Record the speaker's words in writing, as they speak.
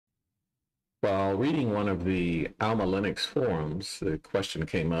While reading one of the Almalinux forums, the question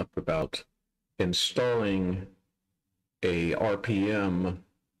came up about installing a RPM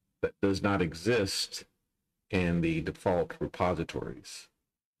that does not exist in the default repositories.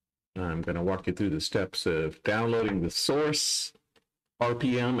 I'm going to walk you through the steps of downloading the source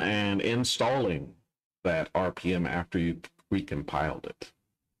RPM and installing that RPM after you've recompiled it.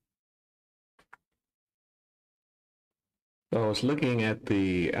 So I was looking at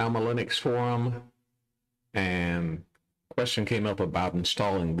the Almalinux forum, and a question came up about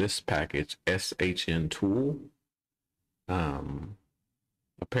installing this package, shntool.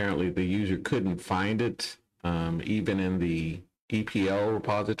 Apparently the user couldn't find it, even in the EPL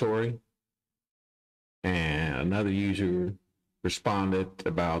repository. And another user responded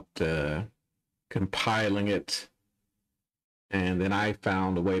about compiling it. And then I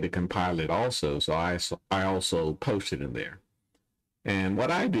found a way to compile it also. So I also posted in there. And what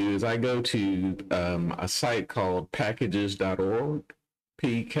I do is I go to a site called packages.org,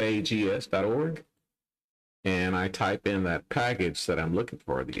 pkgs.org, and I type in that package that I'm looking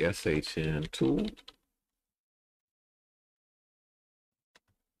for, the shntool.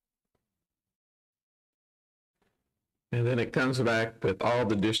 And then it comes back with all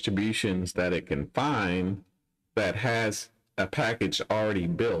the distributions that it can find that has a package already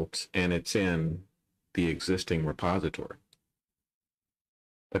built, and it's in the existing repository.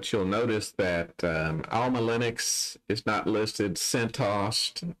 But you'll notice that Almalinux is not listed,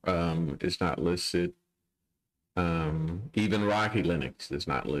 CentOS is not listed, even Rocky Linux is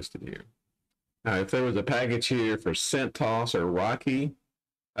not listed here. Now, if there was a package here for CentOS or Rocky,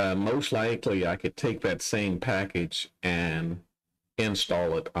 most likely I could take that same package and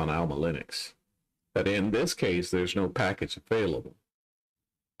install it on Almalinux. But in this case, there's no package available.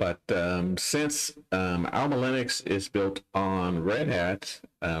 But since Almalinux is built on Red Hat,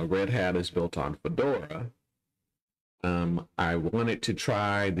 Red Hat is built on Fedora, I wanted to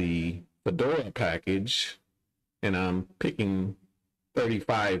try the Fedora package, and I'm picking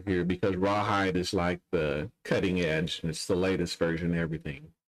 35 here because Rawhide is like the cutting edge, and it's the latest version of everything.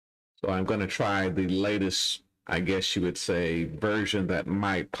 So I'm going to try the latest, I guess you would say, version that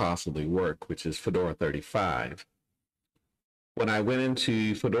might possibly work, which is Fedora 35. When I went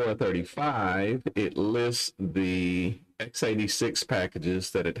into Fedora 35, it lists the x86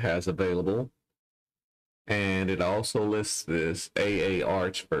 packages that it has available. And it also lists this AA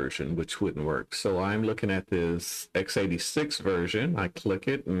Arch version, which wouldn't work. So I'm looking at this x86 version. I click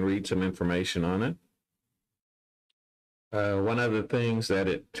it and read some information on it. One of the things that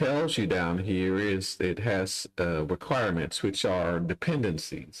it tells you down here is it has requirements, which are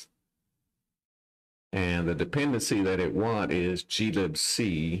dependencies. And the dependency that it wants is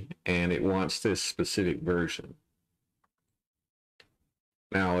glibc, and it wants this specific version.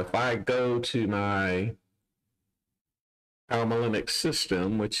 Now, if I go to my Almalinux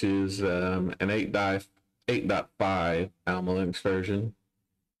system, which is an 8.5 Almalinux version,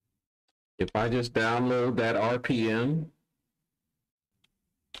 if I just download that RPM,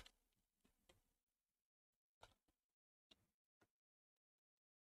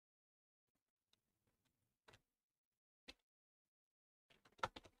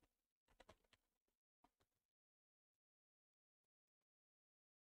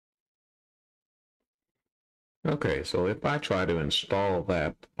 okay, so if I try to install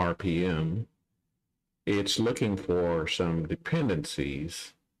that RPM, it's looking for some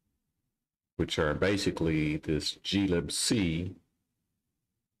dependencies, which are basically this glibc,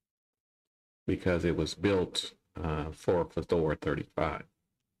 because it was built for Fedora 35.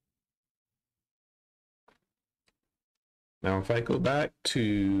 Now, if I go back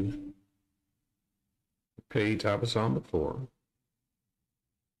to the page I was on before,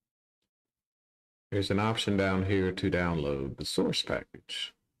 there's an option down here to download the source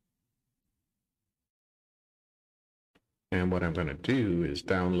package. And what I'm going to do is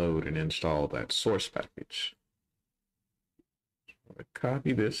download and install that source package. So I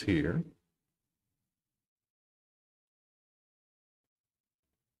copy this here.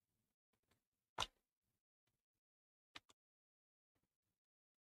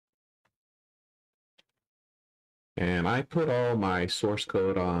 And I put all my source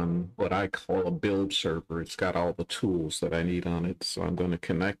code on what I call a build server. It's got all the tools that I need on it. So I'm going to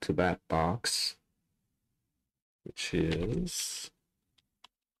connect to that box, which is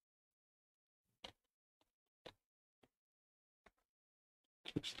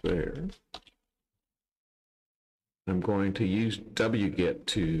just there. I'm going to use wget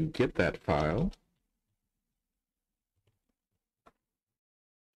to get that file.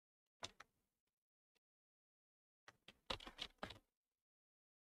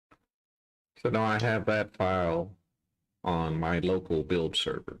 So now I have that file on my local build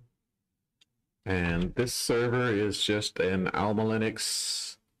server. And this server is just an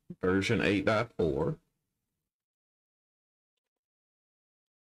Almalinux version 8.4.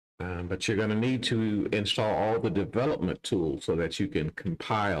 But you're going to need to install all the development tools so that you can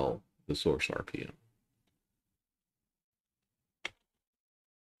compile the source RPM.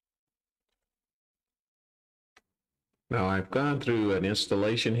 Now I've gone through an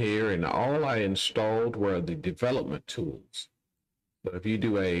installation here, and all I installed were the development tools. So if you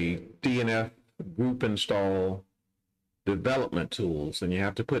do a DNF group install development tools, then you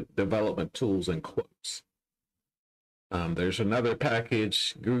have to put development tools in quotes. There's another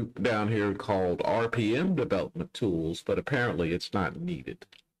package group down here called RPM development tools, but apparently it's not needed.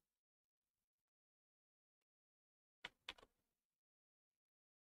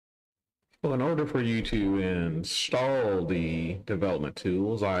 Well, in order for you to install the development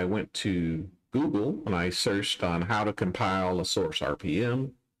tools, I went to Google and I searched on how to compile a source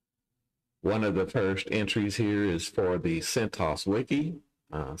RPM. One of the first entries here is for the CentOS wiki.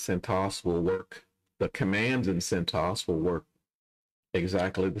 CentOS will work, the commands in CentOS will work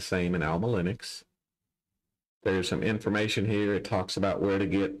exactly the same in Almalinux. There's some information here. It talks about where to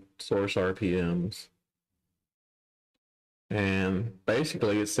get source RPMs. And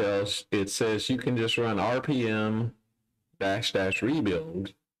basically it says you can just run RPM --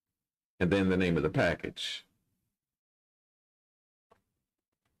 rebuild and then the name of the package.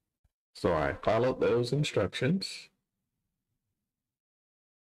 So I followed those instructions.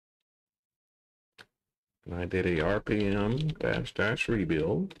 And I did a RPM --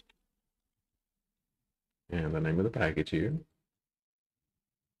 rebuild and the name of the package here.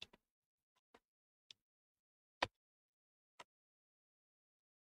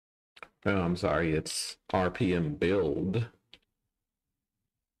 Oh, I'm sorry, it's RPM build.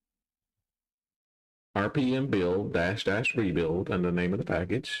 RPM build -- rebuild and the name of the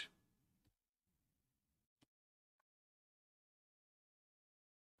package.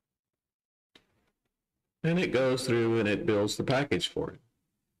 And it goes through and it builds the package for you.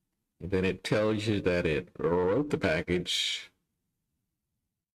 And then it tells you that it wrote the package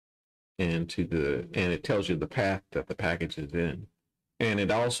and it tells you the path that the package is in. And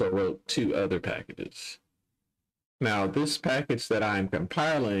it also wrote 2 other packages. Now, this package that I'm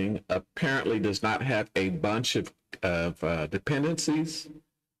compiling apparently does not have a bunch of dependencies.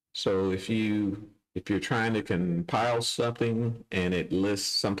 So if you're trying to compile something and it lists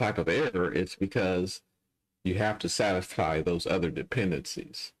some type of error, it's because you have to satisfy those other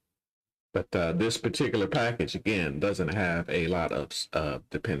dependencies. But this particular package, again, doesn't have a lot of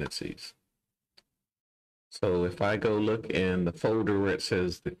dependencies. So if I go look in the folder where it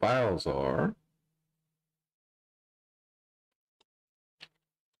says the files are,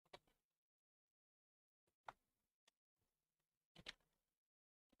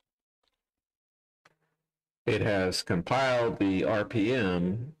 it has compiled the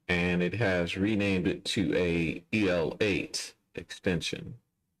RPM and it has renamed it to a EL8 extension.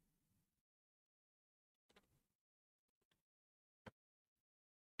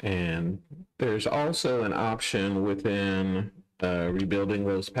 And there's also an option within rebuilding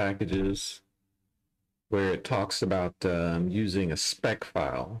those packages where it talks about using a spec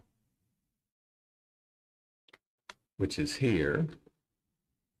file, which is here.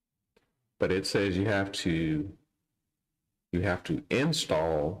 But it says you have to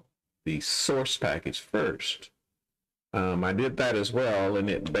install the source package first. I did that as well, and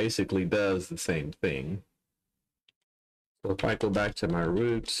it basically does the same thing. So if I go back to my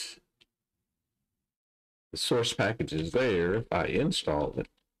root, the source package is there. If I install it,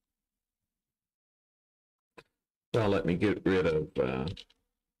 well, let me get rid of the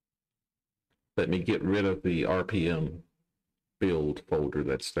RPM build folder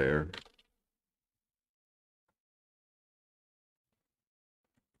that's there.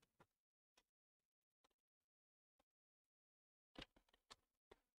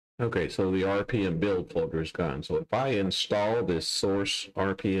 Okay, so the RPM build folder is gone. So if I install this source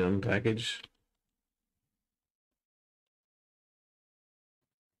RPM package,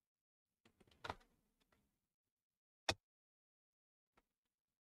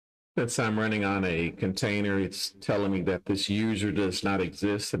 since I'm running on a container, it's telling me that this user does not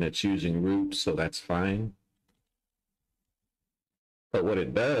exist and it's using root, so that's fine. But what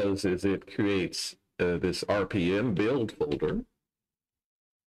it does is it creates this RPM build folder.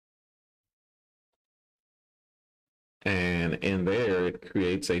 And in there, it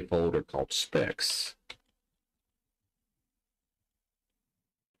creates a folder called specs.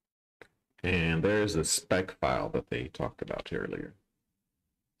 And there's the spec file that they talked about earlier.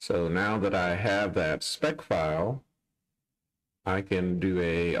 So now that I have that spec file, I can do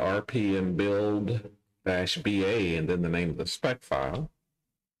a rpm build-ba and then the name of the spec file.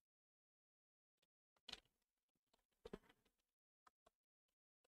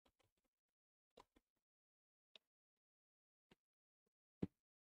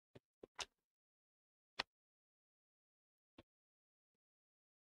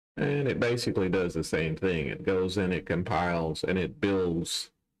 And it basically does the same thing. It goes in, it compiles, and it builds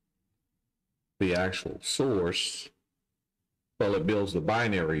the actual source. Well, it builds the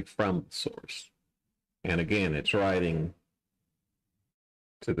binary from the source. And again, it's writing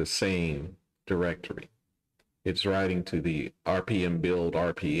to the same directory. It's writing to the rpm build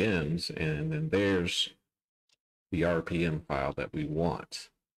RPMs, and then there's the RPM file that we want.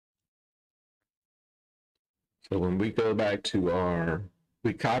 So when we go back to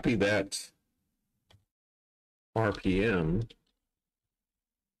we copy that RPM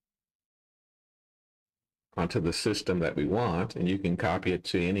onto the system that we want, and you can copy it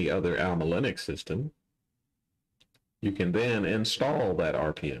to any other Almalinux system. You can then install that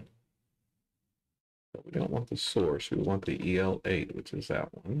RPM. But we don't want the source, we want the EL8, which is that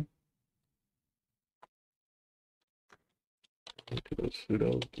one. Do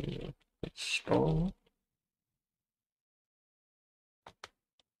sudo install.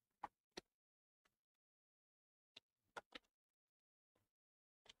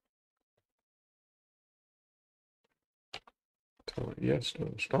 Tell it yes to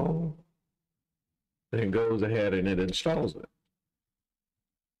install. Then it goes ahead and it installs it.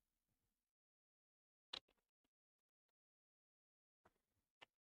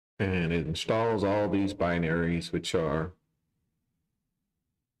 And it installs all these binaries, which are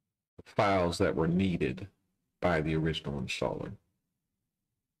files that were needed by the original installer.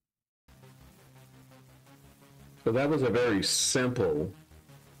 So that was a very simple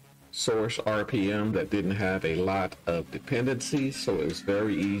source RPM that didn't have a lot of dependencies, so it was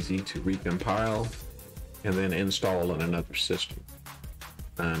very easy to recompile and then install in another system.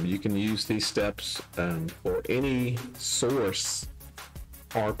 You can use these steps for any source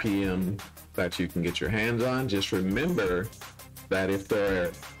RPM that you can get your hands on. Just remember that if there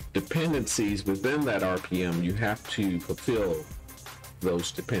are dependencies within that RPM, you have to fulfill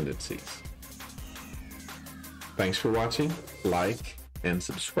those dependencies. Thanks for watching. Like and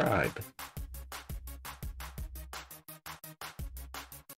subscribe.